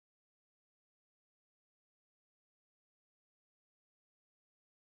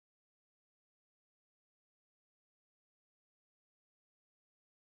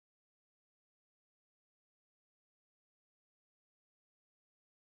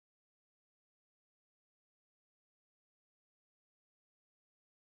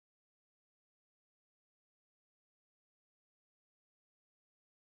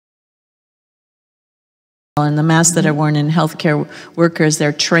And the masks that are worn in healthcare workers,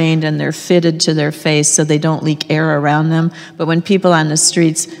 they're trained and they're fitted to their face so they don't leak air around them. But when people on the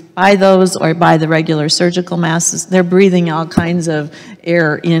streets buy those or buy the regular surgical masks, they're breathing all kinds of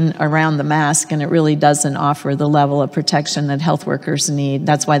air in around the mask, and it really doesn't offer the level of protection that health workers need.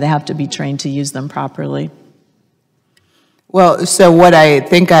 That's why they have to be trained to use them properly. Well, so what I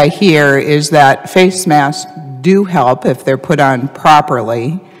think I hear is that face masks do help if they're put on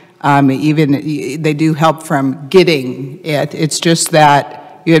properly. Even they do help from getting it. It's just that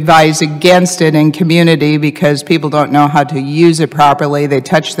you advise against it in community because people don't know how to use it properly. They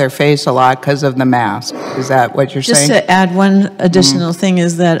touch their face a lot because of the mask. Is that what you're saying? Just to add one additional thing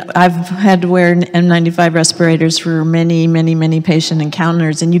is that I've had to wear N95 respirators for many patient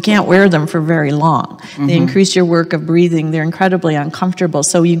encounters, and you can't wear them for very long. They increase your work of breathing. They're incredibly uncomfortable.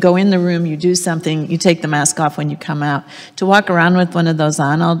 So you go in the room, you do something, you take the mask off when you come out. To walk around with one of those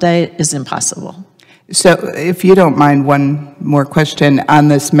on all day is impossible. So if you don't mind, one more question on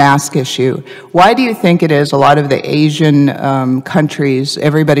this mask issue. Why do you think it is a lot of the Asian countries,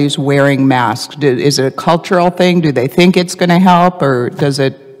 everybody's wearing masks? Is it a cultural thing? Do they think it's going to help, or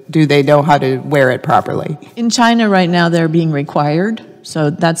do they know how to wear it properly? In China right now, they're being required. So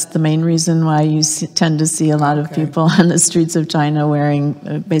that's the main reason why you tend to see a lot of people on the streets of China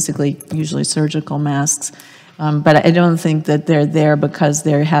wearing basically usually surgical masks. But I don't think that they're there because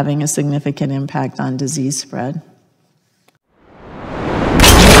they're having a significant impact on disease spread.